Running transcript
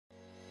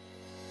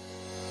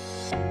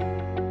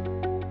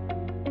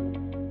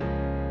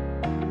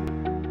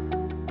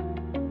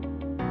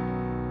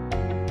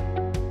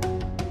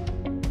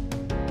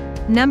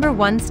Number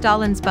 1.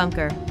 Stalin's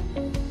Bunker.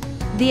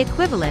 The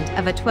equivalent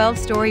of a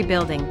 12-story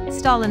building,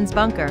 Stalin's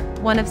Bunker,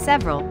 one of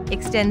several,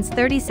 extends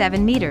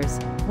 37 meters,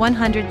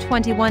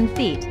 121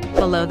 feet,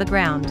 below the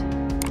ground.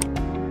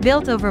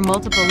 Built over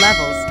multiple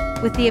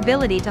levels, with the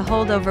ability to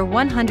hold over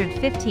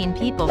 115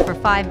 people for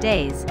 5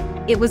 days,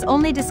 it was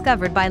only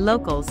discovered by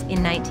locals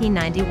in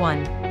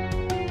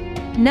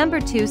 1991.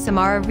 Number 2.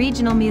 Samara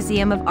Regional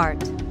Museum of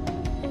Art.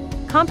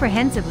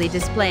 Comprehensively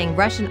displaying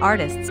Russian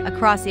artists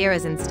across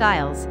eras and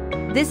styles,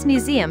 this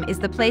museum is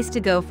the place to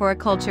go for a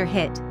culture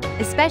hit,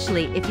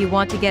 especially if you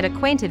want to get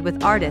acquainted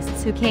with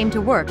artists who came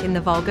to work in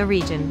the Volga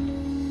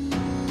region.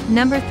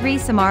 Number 3.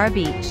 Samara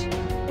Beach.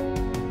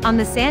 On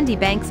the sandy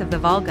banks of the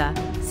Volga,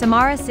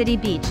 Samara City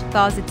Beach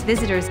thaws its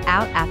visitors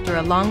out after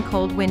a long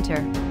cold winter.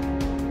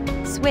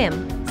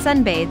 Swim,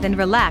 sunbathe and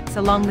relax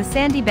along the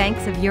sandy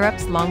banks of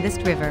Europe's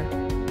longest river.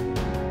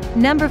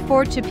 Number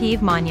 4.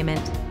 Chapiv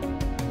Monument.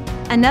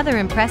 Another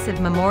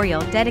impressive memorial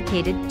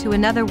dedicated to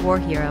another war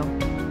hero.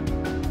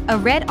 A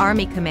Red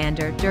Army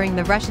commander during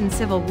the Russian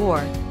Civil War,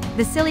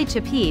 Vasily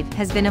Chapiv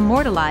has been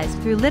immortalized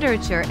through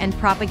literature and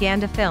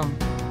propaganda film,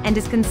 and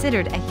is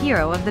considered a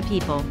hero of the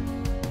people.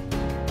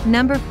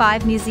 Number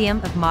 5. Museum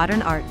of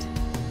Modern Art.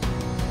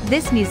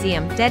 This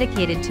museum,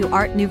 dedicated to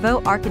Art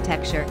Nouveau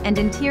architecture and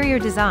interior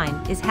design,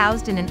 is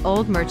housed in an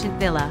old merchant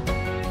villa.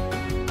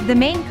 The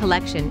main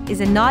collection is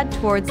a nod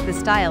towards the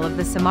style of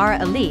the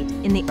Samara elite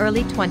in the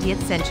early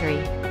 20th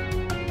century.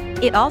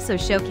 It also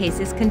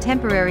showcases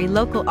contemporary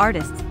local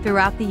artists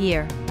throughout the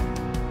year.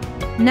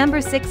 Number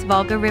 6.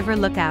 Volga River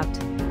Lookout.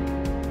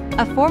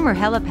 A former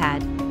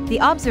helipad, the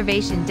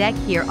observation deck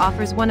here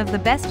offers one of the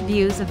best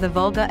views of the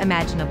Volga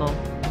imaginable.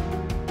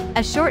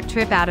 A short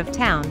trip out of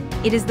town,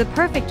 it is the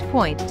perfect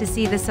point to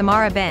see the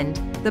Samara Bend,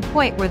 the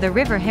point where the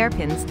river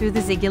hairpins through the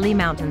Ziguli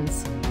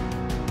Mountains.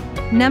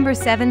 Number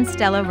 7.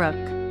 Stella Rook.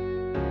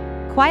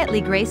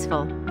 Quietly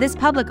graceful, this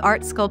public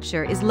art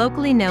sculpture is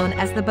locally known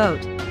as the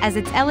Boat, as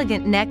its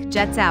elegant neck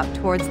juts out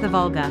towards the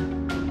Volga.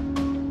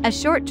 A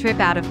short trip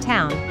out of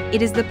town,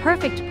 it is the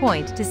perfect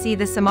point to see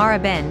the Samara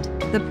Bend,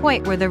 the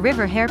point where the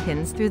river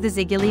hairpins through the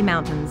Ziguli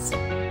Mountains.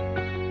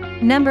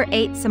 Number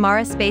 8.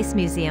 Samara Space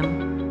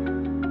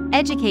Museum.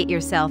 Educate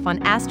yourself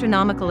on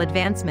astronomical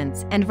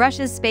advancements and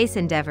Russia's space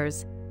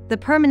endeavors. The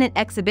permanent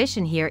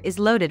exhibition here is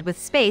loaded with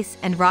space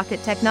and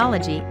rocket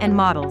technology and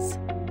models.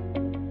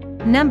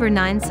 Number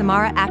 9.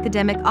 Samara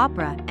Academic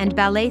Opera and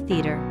Ballet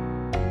Theatre.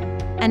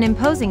 An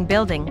imposing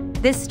building,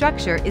 this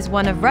structure is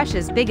one of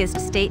Russia's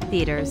biggest state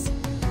theaters.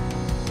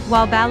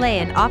 While ballet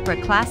and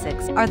opera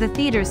classics are the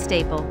theater's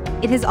staple,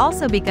 it has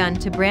also begun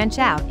to branch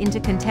out into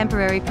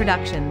contemporary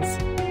productions.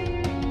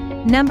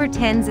 Number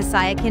 10.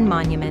 Zasyakhin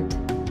Monument.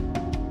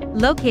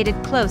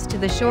 Located close to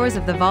the shores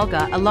of the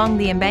Volga along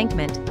the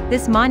embankment,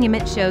 this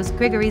monument shows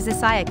Grigory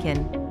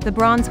Zasyakhin, the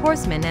Bronze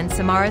Horseman and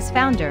Samara's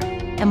founder,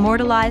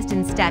 immortalized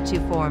in statue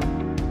form.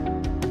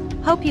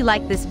 Hope you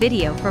like this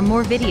video. For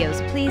more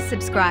videos, please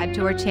subscribe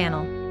to our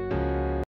channel.